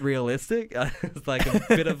is that realistic. It's like a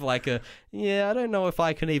bit of like I don't know if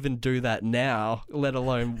I can even do that now, let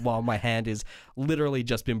alone while my hand is literally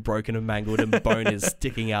just been broken and mangled and bone is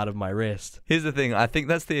sticking out of my wrist. Here's the thing. I think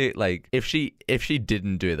that's if she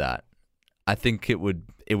didn't do that, I think it would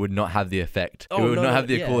not have the effect. It would not have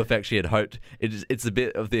the cool effect she had hoped. It's a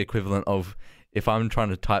bit of the equivalent of if I'm trying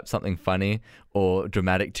to type something funny or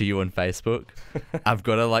dramatic to you on Facebook, I've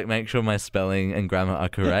got to like make sure my spelling and grammar are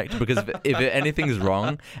correct, because if anything's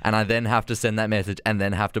wrong and I then have to send that message and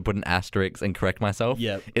then have to put an asterisk and correct myself,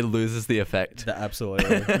 it loses the effect.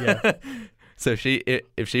 Absolutely. Yeah. So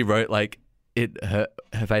if she wrote like her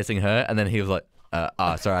facing her and then he was like,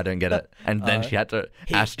 sorry, I don't get it. And then she had to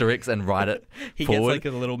asterisk and write it forward. Gets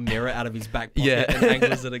like a little mirror out of his back pocket and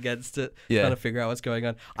angles it against it, trying to figure out what's going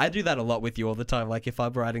on. I do that a lot with you all the time. Like if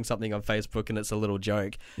I'm writing something on Facebook and it's a little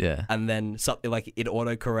joke, and then something like it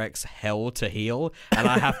autocorrects hell to heal, and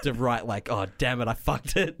I have to write like, oh, damn it, I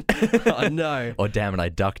fucked it. Oh, no. Or damn it, I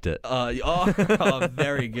ducked it.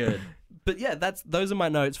 Very good. But yeah, those are my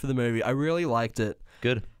notes for the movie. I really liked it.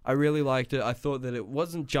 Good. I really liked it. I thought that it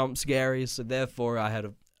wasn't jump scary, so therefore I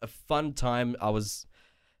had a fun time.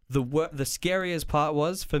 The scariest part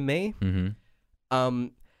was for me.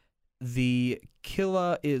 The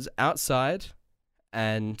killer is outside,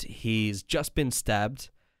 and he's just been stabbed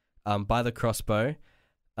by the crossbow,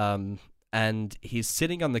 and he's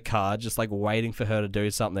sitting on the car, just like waiting for her to do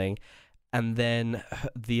something. And then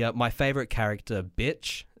my favorite character,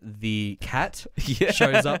 Bitch, the cat,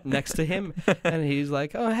 shows up next to him, and he's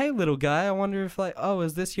like, oh, hey, little guy, I wonder if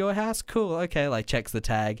is this your house? Cool, okay, like checks the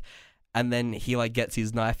tag. And then he like gets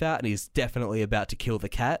his knife out and he's definitely about to kill the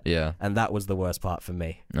cat. Yeah. And that was the worst part for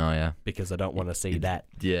me. Oh, yeah. Because I don't want to see that.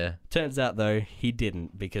 Yeah. Turns out, though, he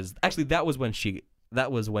didn't, because actually that was when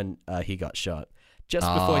he got shot. Just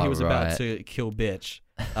before he was about to kill Bitch.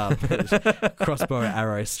 Crossbow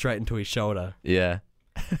arrow straight into his shoulder. Yeah.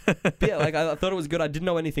 But yeah, like I thought it was good. I didn't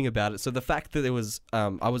know anything about it, so the fact that it was,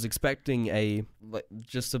 I was expecting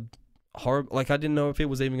just a horror. Like I didn't know if it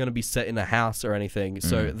was even going to be set in a house or anything.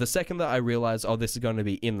 So the second that I realized, this is going to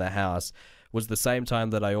be in the house, was the same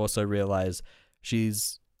time that I also realized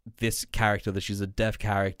she's this character, that she's a deaf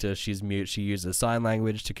character. She's mute. She uses sign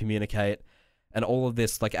language to communicate. And all of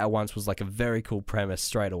this, like, at once was, like, a very cool premise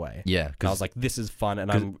straight away. Yeah. And I was like, this is fun, and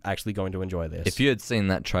I'm actually going to enjoy this. If you had seen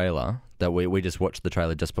that trailer, that we just watched the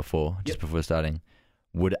trailer just before starting,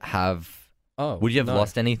 would you have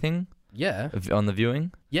lost anything? Yeah. On the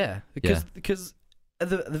viewing? Yeah. Because at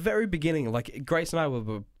the very beginning, like, Grace and I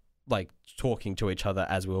were, like, talking to each other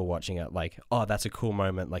as we were watching it, like, oh, that's a cool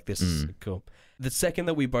moment, like, this is cool. The second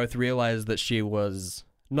that we both realized that she was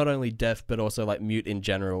not only deaf but also like mute in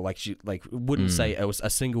general, like she like wouldn't say it was a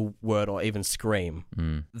single word or even scream.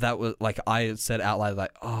 That was like, I said out loud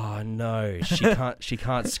like, oh no, she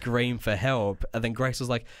can't scream for help. And then Grace was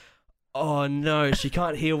like, oh no, she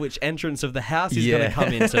can't hear which entrance of the house he's gonna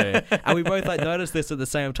come into. And we both like noticed this at the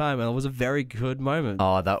same time, and it was a very good moment.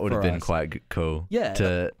 Oh, that would have been quite cool. Yeah.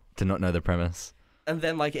 To not know the premise. And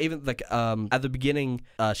then, like, even, like, at the beginning,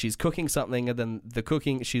 she's cooking something, and then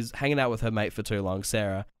she's hanging out with her mate for too long,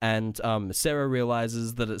 Sarah, and Sarah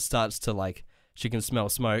realizes that it starts to, like, she can smell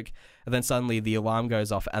smoke, and then suddenly the alarm goes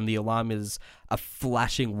off, and the alarm is a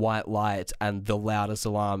flashing white light and the loudest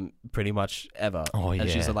alarm pretty much ever. Oh, yeah. And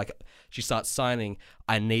she's like, she starts signing,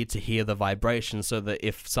 I need to hear the vibration so that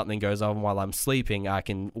if something goes on while I'm sleeping, I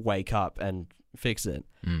can wake up and fix it.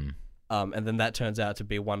 And then that turns out to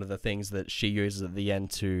be one of the things that she uses at the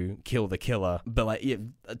end to kill the killer. But, like, yeah,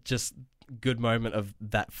 just good moment of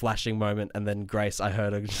that flashing moment, and then Grace, I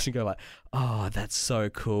heard her just go like, oh, that's so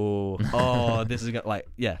cool. Oh, this is good. Like,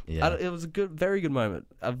 yeah. It was a very good moment.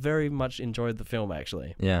 I very much enjoyed the film,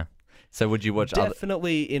 actually. Yeah. So would you watch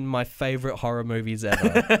Definitely in my favorite horror movies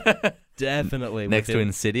ever. Definitely. Next to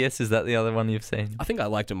Insidious, is that the other one you've seen? I think I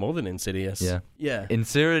liked it more than Insidious. Yeah. Yeah.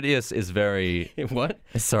 Insidious is very... What?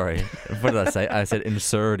 Sorry. What did I say? I said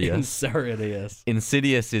Insidious. Insidious.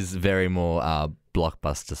 Insidious is very more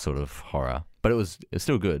blockbuster sort of horror. But it was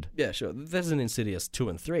still good. Yeah, sure. There's an Insidious 2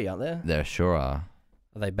 and 3, aren't there? There sure are.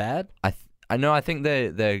 Are they bad? I know. I think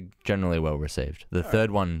they're generally well received. The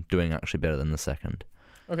third one doing actually better than the second.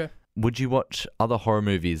 Okay. Would you watch other horror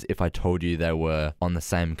movies if I told you they were on the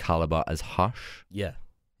same caliber as Hush? Yeah.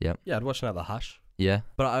 Yep. Yeah, I'd watch another Hush. Yeah.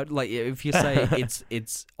 But I'd like if you say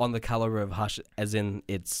it's on the caliber of Hush, as in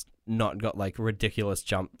it's not got like ridiculous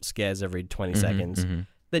jump scares every 20 seconds.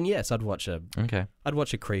 Then yes, I'd watch a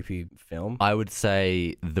creepy film. I would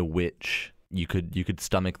say The Witch. You could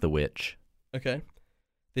stomach The Witch. Okay.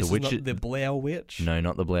 This is not the Blair Witch? No,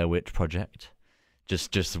 not the Blair Witch Project.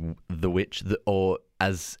 Just The Witch, or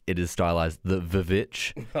as it is stylized, the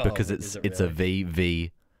Vivitch, because it's a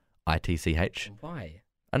VVITCH. Why?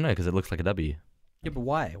 I don't know, because it looks like a W. Yeah, but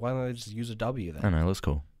why? Why don't they just use a W then? I don't know, it looks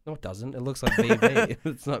cool. No, it doesn't. It looks like VV.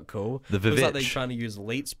 It's not cool. The Vivitch. It looks like they're trying to use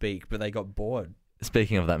leet speak, but they got bored.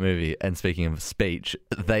 Speaking of that movie and speaking of speech,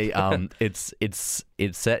 they it's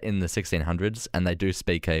set in the 1600s, and they do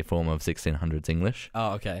speak a form of 1600s English.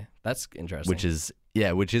 Oh, okay, that's interesting. Which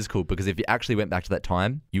is cool, because if you actually went back to that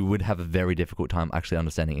time, you would have a very difficult time actually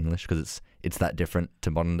understanding English, because it's that different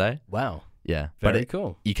to modern day. Wow. Yeah, very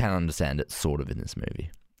cool. You can understand it sort of in this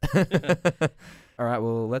movie. All right,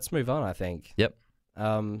 well, let's move on, I think. Yep.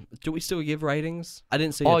 Do we still give ratings? I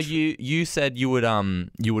didn't see. Oh, you said you would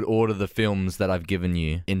order the films that I've given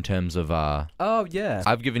you in terms of Oh yeah.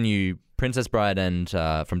 I've given you Princess Bride and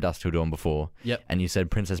From Dusk Till Dawn before. Yep. And you said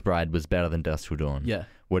Princess Bride was better than Dusk Till Dawn. Yeah.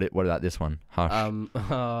 What about this one? Hush.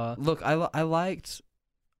 Look,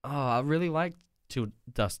 I really liked Till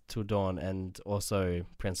Dusk Till Dawn and also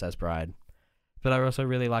Princess Bride, but I also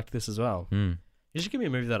really liked this as well. You should give me a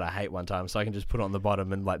movie that I hate one time so I can just put it on the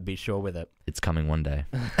bottom and like be sure with it. It's coming one day.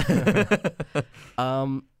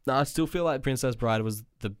 No, I still feel like Princess Bride was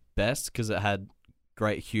the best because it had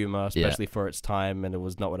great humor, especially for its time, and it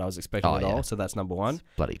was not what I was expecting at all. So that's number one. It's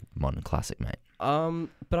bloody modern classic, mate.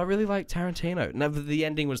 But I really like Tarantino. No, the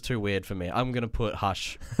ending was too weird for me. I'm gonna put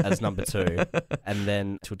Hush as number 2, and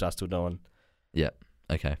then Till Dusk Till Dawn. Yeah.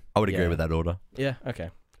 Okay. I would agree with that order. Yeah. Okay.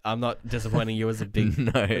 I'm not disappointing you as a big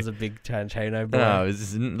Tarantino boy. No,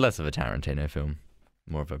 it's less of a Tarantino film,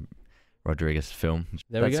 more of a Rodriguez film.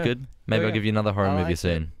 That's good. Maybe I'll give you another horror movie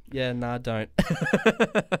soon. Yeah, nah, don't.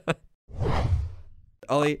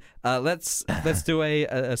 Ollie, let's do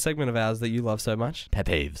a segment of ours that you love so much. Pet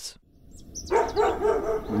peeves.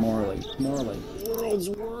 Morley. World's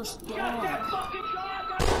worst dog.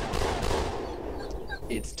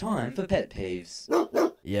 It's time for pet peeves.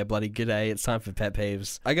 Yeah, bloody good day. It's time for pet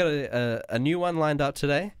peeves. I got a new one lined up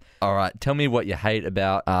today. All right, tell me what you hate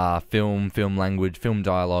about film language, film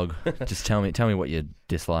dialogue. Just tell me what you're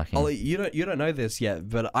disliking. Ollie, you don't know this yet,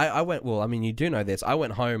 but I went. Well, I mean, you do know this. I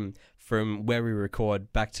went home from where we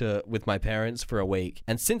record back to with my parents for a week,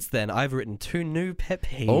 and since then I've written 2 new pet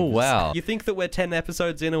peeves. Oh wow! You think that we're 10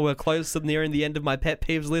 episodes in and we're close to nearing the end of my pet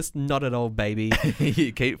peeves list? Not at all, baby.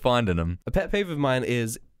 You keep finding them. A pet peeve of mine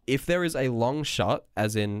is if there is a long shot,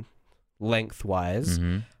 as in lengthwise,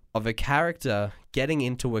 of a character getting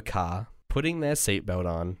into a car, putting their seatbelt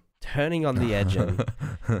on, turning on the engine,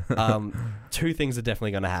 2 things are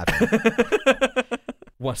definitely going to happen.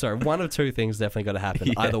 One of 2 things definitely going to happen.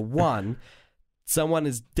 Yeah. Either one, someone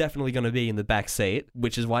is definitely going to be in the back seat,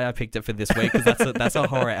 which is why I picked it for this week, because that's a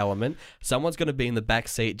horror element. Someone's going to be in the back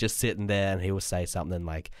seat just sitting there, and he will say something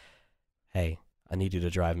like, "Hey, I need you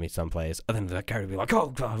to drive me someplace." And then the guy will be like, "Oh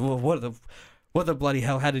God, what the bloody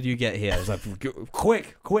hell? How did you get here?" It's like,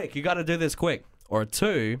 quick, you got to do this quick. Or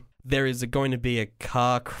 2, there is going to be a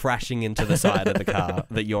car crashing into the side of the car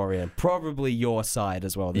that you're in. Probably your side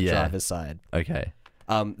as well, the driver's side. Okay.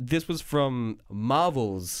 This was from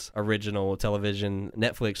Marvel's original television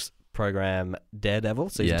Netflix program Daredevil,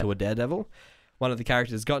 season 2 of Daredevil. One of the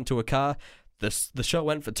characters got into a car. The shot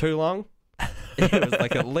went for too long. It was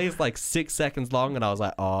like at least like 6 seconds long, and I was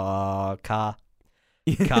like, oh,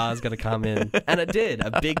 car's gonna come in. And it did.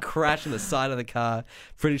 A big crash in the side of the car.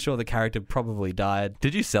 Pretty sure the character probably died.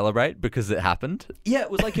 Did you celebrate because it happened? Yeah, it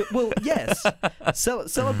was like, well, yes.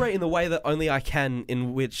 Celebrate in the way that only I can,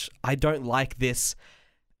 in which I don't like this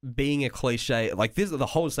being a cliche. Like, the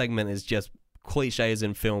whole segment is just cliches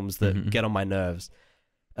in films that get on my nerves.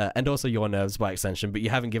 And also your nerves by extension, but you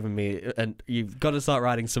haven't given me, and you've got to start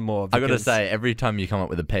writing some more. I got to say, every time you come up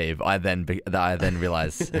with a peeve, I then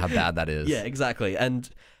realize how bad that is. Yeah, exactly. And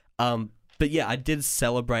but yeah, I did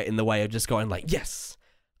celebrate in the way of just going like, yes,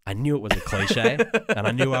 I knew it was a cliche, and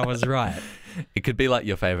I knew I was right. It could be like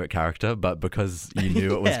your favorite character, but because you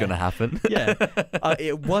knew it was going to happen. Yeah.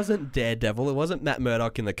 It wasn't Daredevil. It wasn't Matt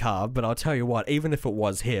Murdock in the car, but I'll tell you what, even if it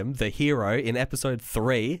was him, the hero in episode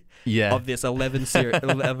 3 of this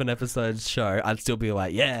 11 episodes show, I'd still be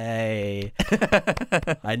like, yay.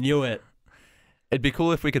 I knew it. It'd be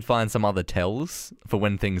cool if we could find some other tells for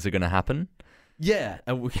when things are going to happen. Yeah.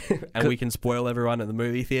 And we can spoil everyone at the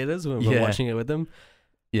movie theaters when we're watching it with them.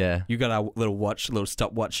 Yeah. You got our little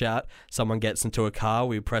stopwatch out. Someone gets into a car.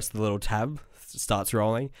 We press the little tab. Starts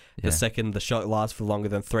rolling. Yeah. The second the shot lasts for longer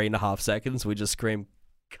than 3.5 seconds, we just scream,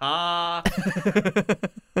 car.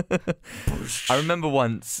 I remember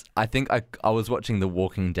once, I think I was watching The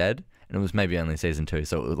Walking Dead, and it was maybe only season 2,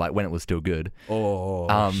 so it was like when it was still good.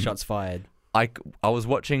 Oh, shots fired. I was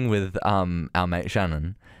watching with our mate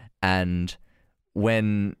Shannon, and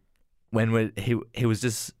when he was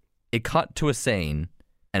just, it cut to a scene.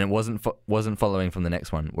 And it wasn't following from the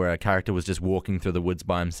next one, where a character was just walking through the woods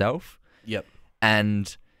by himself. Yep.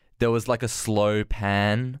 And there was like a slow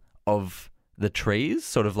pan of the trees,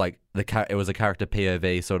 sort of like it was a character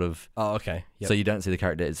POV sort of. Oh, okay. Yep. So you don't see the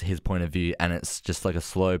character; it's his point of view, and it's just like a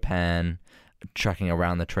slow pan, tracking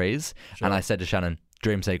around the trees. Sure. And I said to Shannon,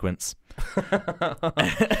 "Dream sequence."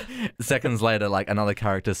 Seconds later, like another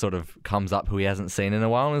character sort of comes up who he hasn't seen in a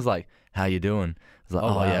while, and is like, "How you doing?" I was like,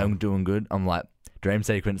 "Oh, wow. yeah, I'm doing good." I'm like, dream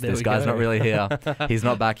sequence. There this we guy's go. not really here. He's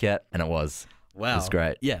not back yet, and it was. Wow, it's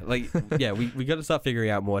great. Yeah, we got to start figuring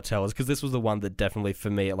out more tells, because this was the one that definitely for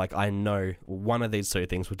me, like, I know one of these two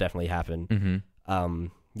things would definitely happen. Mm-hmm.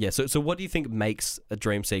 Yeah. So what do you think makes a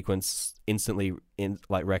dream sequence instantly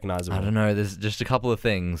recognizable? I don't know. There's just a couple of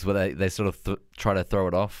things where they sort of try to throw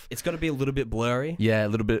it off. It's got to be a little bit blurry. Yeah, a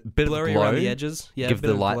little bit Blurry of glow around the edges. Yeah, give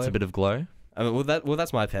the lights a bit of glow. I mean,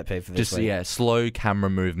 that's my pet peeve for this. Just slow camera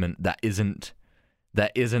movement that isn't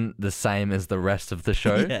the same as the rest of the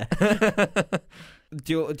show. Yeah.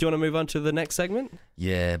 Do you want to move on to the next segment?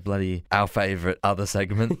 Yeah, bloody our favourite other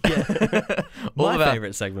segment. Yeah. My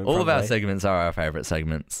favourite segment. All of our probably. segments are our favourite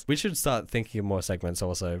segments. We should start thinking of more segments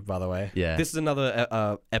also, by the way. Yeah. This is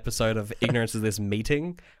another episode of Ignorance is This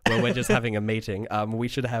meeting, where we're just having a meeting. We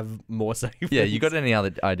should have more segments. Yeah, you got any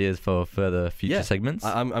other ideas for further future segments?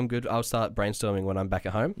 I'm good. I'll start brainstorming when I'm back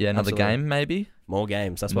at home. Yeah, another Absolutely. game maybe? More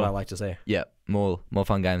games. That's what I like to see. Yeah, more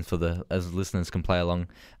fun games as listeners can play along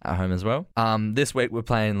at home as well. This week we're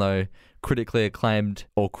playing though critically acclaimed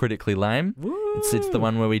or critically lame. It's the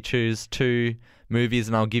one where we choose 2 movies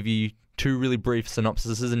and I'll give you 2 really brief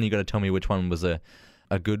synopsises and you got to tell me which one was a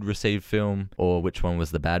good received film or which one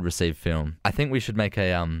was the bad received film. I think we should make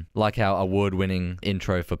a like our award-winning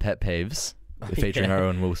intro for Pet Peeves featuring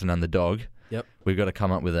Owen Wilson and the dog. Yep. We've got to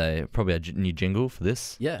come up with probably a new jingle for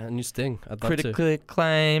this. Yeah, a new sting. I'd love Critically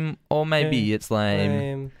acclaimed, or maybe it's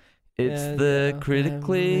lame. It's the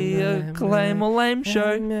critically acclaimed or lame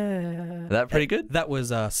show. Is that pretty good? That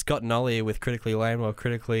was Scott and Ollie with Critically Lame or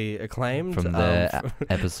Critically Acclaimed. From their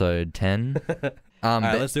episode 10. All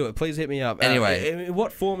right, let's do it. Please hit me up. Anyway. In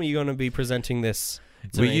what form are you going to be presenting this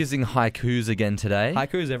to We're me? using haikus again today.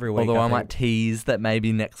 Haikus every week. Although I might tease that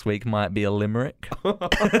maybe next week might be a limerick.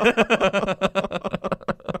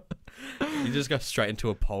 You just go straight into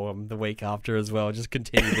a poem the week after as well. Just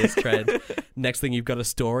continue this trend. Next thing, you've got a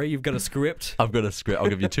story. You've got a script. I've got a script. I'll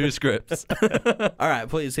give you 2 scripts. All right,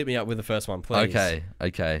 please hit me up with the first one, please. Okay.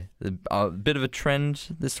 A bit of a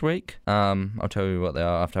trend this week. I'll tell you what they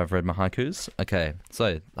are after I've read my haikus. Okay,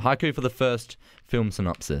 so haiku for the first film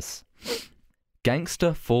synopsis.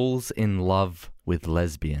 Gangster falls in love with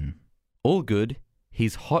lesbian. All good.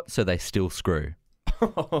 He's hot so they still screw.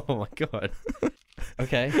 Oh my god.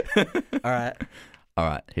 Okay. All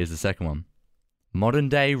right. Here's the second one. Modern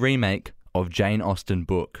day remake of Jane Austen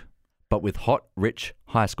book, but with hot, rich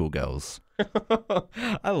high school girls.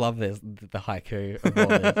 I love this. The haiku of all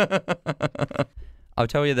this. I'll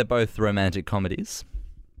tell you they're both romantic comedies.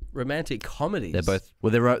 Romantic comedies. They're both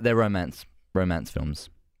they're romance films.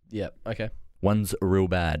 Yep. Okay. One's real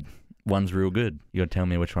bad. One's real good. You got to tell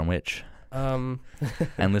me which one which. And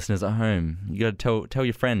listeners at home, you got to tell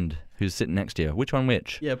your friend who's sitting next to you which one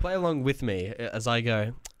which. Yeah, play along with me as I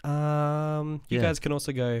go. You guys can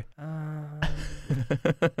also go.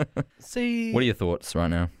 See. What are your thoughts right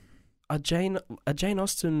now? Are Jane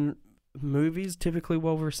Austen movies typically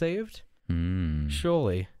well received?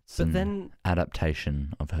 Surely. But then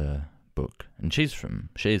adaptation of her book, and she's from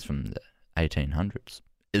the 1800s.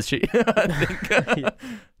 Is she? I think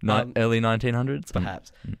early 1900s,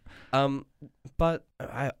 perhaps. But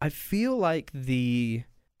I feel like the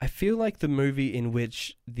movie in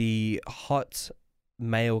which the hot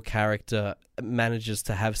male character manages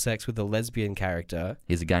to have sex with a lesbian character.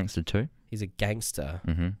 He's a gangster too. He's a gangster.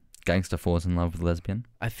 Mm-hmm. Gangster falls in love with lesbian.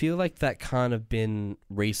 I feel like that can't have been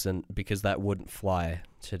recent because that wouldn't fly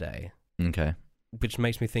today. Okay. Which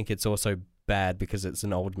makes me think it's also bad because it's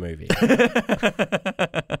an old movie.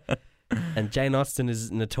 And Jane Austen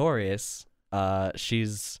is notorious.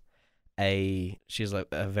 She's a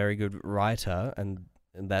very good writer, and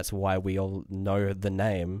that's why we all know the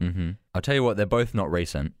name. Mm-hmm. I'll tell you what, they're both not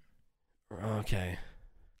recent. Okay.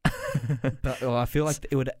 But I feel like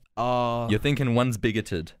it would. You're thinking one's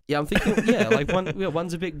bigoted. Yeah, I'm thinking. Yeah, like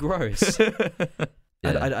one's a bit gross. Yeah.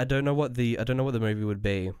 I don't know what the movie would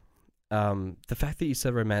be. The fact that you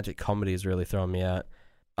said romantic comedy is really throwing me out.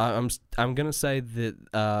 I'm gonna say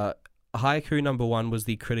that Haiku number 1 was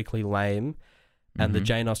the critically lame, and the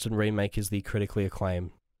Jane Austen remake is the critically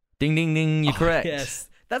acclaimed. Ding ding ding! You're correct. Yes,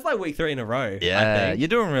 that's like week 3 in a row. Yeah, you're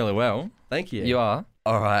doing really well. Thank you. You are.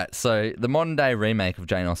 All right. So the modern day remake of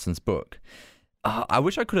Jane Austen's book. I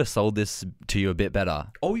wish I could have sold this to you a bit better.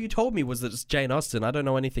 All you told me was that it's Jane Austen. I don't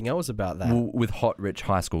know anything else about that. Well, with hot, rich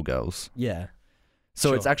high school girls. Yeah. So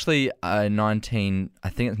Sure. it's actually a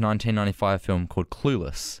 1995 film called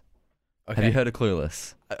Clueless. Okay. Have you heard of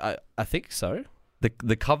Clueless? I think so.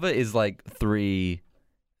 The cover is like three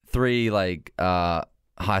like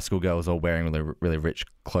high school girls all wearing really, really rich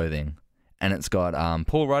clothing, and it's got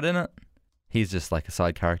Paul Rudd in it. He's just like a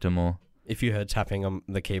side character more. If you heard tapping on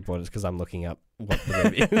the keyboard, it's because I'm looking up what the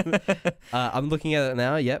movie. I'm looking at it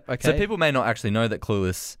now. Yep. Okay. So people may not actually know that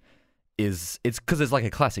Clueless it's because it's like a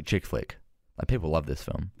classic chick flick. Like people love this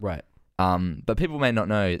film. Right. But people may not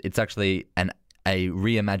know it's actually a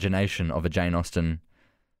reimagination of a Jane Austen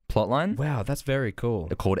plotline. Wow, that's very cool.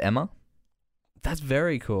 Called Emma. That's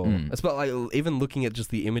very cool. Mm. It's about like even looking at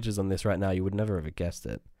just the images on this right now, you would never have guessed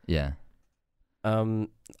it. Yeah.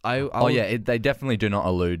 They they definitely do not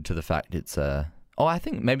allude to the fact it's I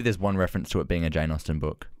think maybe there's one reference to it being a Jane Austen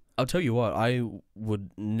book. I'll tell you what, I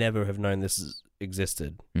would never have known this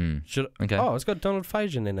existed. Mm. Okay. Oh, it's got Donald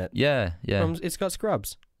Faison in it. Yeah. It's got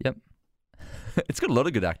Scrubs. Yep. It's got a lot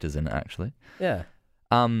of good actors in it, actually. Yeah.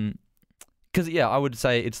 Because I would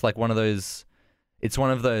say it's like one of those. It's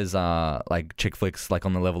one of those like chick flicks, like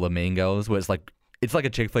on the level of Mean Girls, where it's like a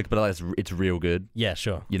chick flick, but it's real good. Yeah,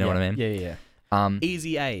 sure. You know what I mean? Yeah.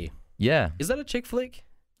 Easy A. Yeah. Is that a chick flick?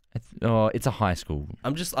 It's a high school.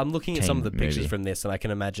 I'm looking at some of the pictures movie from this, and I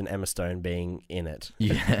can imagine Emma Stone being in it.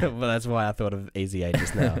 Yeah. Well, that's why I thought of Easy A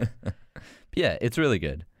just now. Yeah, it's really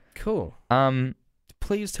good. Cool.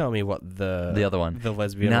 Please tell me what the other one, the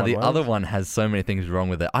lesbian. Now one the was. other one has so many things wrong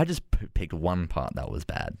with it. I just picked one part that was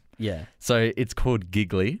bad. Yeah. So it's called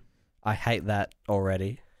Giggly. I hate that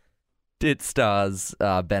already. It stars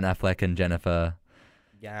Ben Affleck and Jennifer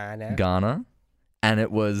Garner, and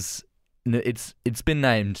it's been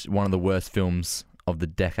named one of the worst films of the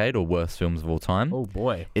decade or worst films of all time. Oh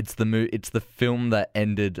boy! It's the film that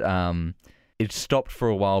ended. It stopped for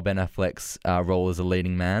a while Ben Affleck's role as a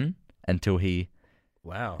leading man until he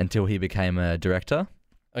became a director.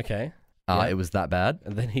 Okay. It was that bad.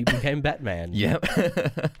 And then he became Batman. Yep.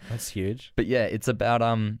 That's huge. But yeah, it's about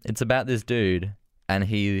this dude, and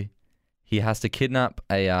he has to kidnap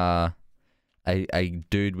a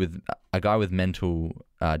guy with mental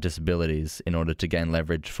disabilities in order to gain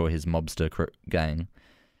leverage for his mobster gang,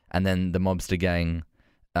 and then the mobster gang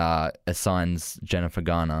assigns Jennifer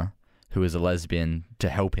Garner, who is a lesbian, to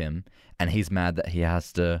help him, and he's mad that he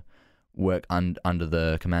has to work under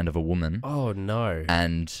the command of a woman. Oh no.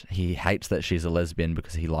 And he hates that she's a lesbian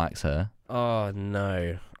because he likes her. Oh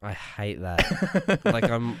no. I hate that.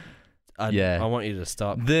 I want you to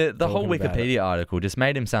stop. The whole talking about Wikipedia article just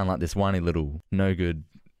made him sound like this whiny little no good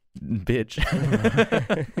bitch.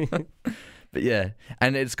 But yeah,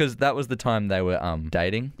 and it's because that was the time they were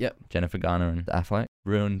dating. Yep. Jennifer Garner and Affleck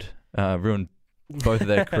ruined both of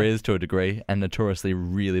their careers to a degree, and notoriously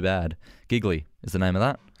really bad. Giggly is the name of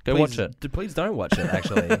that. Go watch it. Please don't watch it,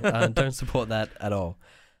 actually. Don't support that at all.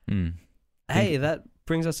 Hey, that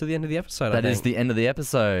brings us to the end of the episode. That is the end of the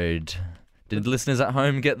episode. Did listeners at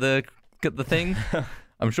home get the thing?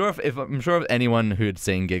 I'm sure if anyone who had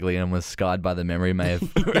seen Giggly and was scarred by the memory may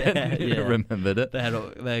have remembered it.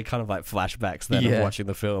 They're kind of like flashbacks then of watching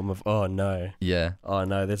the film of, oh no,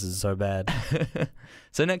 this is so bad.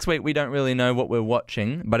 So next week we don't really know what we're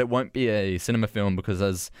watching, but it won't be a cinema film because,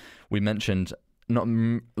 as we mentioned, not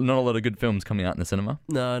a lot of good films coming out in the cinema.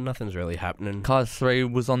 No, nothing's really happening. Cars 3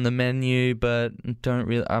 was on the menu, but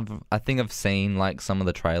I think I've seen like some of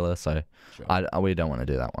the trailer, so sure. We don't want to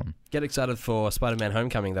do that one. Get excited for Spider-Man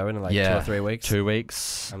Homecoming though in like 2 or 3 weeks. 2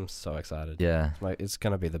 weeks. I'm so excited. Yeah. It's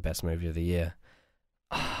gonna be the best movie of the year.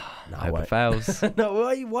 No, I hope it fails. No,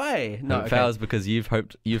 why? No, it fails because you've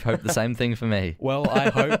hoped the same thing for me. Well, I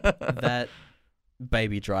hope that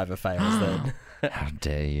Baby Driver fails then. How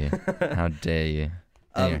dare you? How dare you?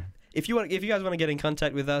 Anyway. If you guys want to get in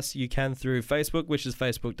contact with us, you can through Facebook, which is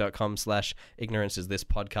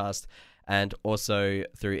facebook.com/ignoranceisthispodcast, and also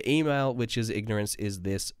through email, which is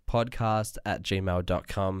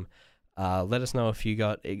ignoranceisthispodcast@gmail.com. Let us know if you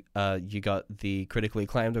got the critically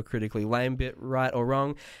acclaimed or critically lame bit right or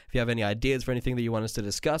wrong. If you have any ideas for anything that you want us to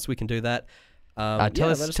discuss, we can do that. Tell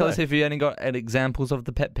us if you only got examples of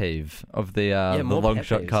the pet peeve of the long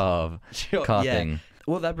shot car thing.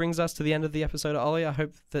 Well, that brings us to the end of the episode, Ollie. I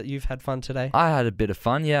hope that you've had fun today. I had a bit of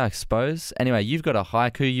fun, yeah, I suppose. Anyway, you've got a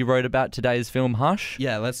haiku you wrote about today's film, Hush?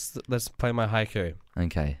 Yeah, let's play my haiku.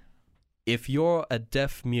 Okay. If you're a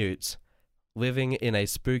deaf mute living in a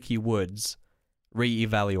spooky woods,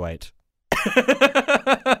 reevaluate.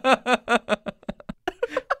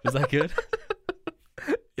 Is that good?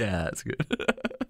 Yeah, that's good.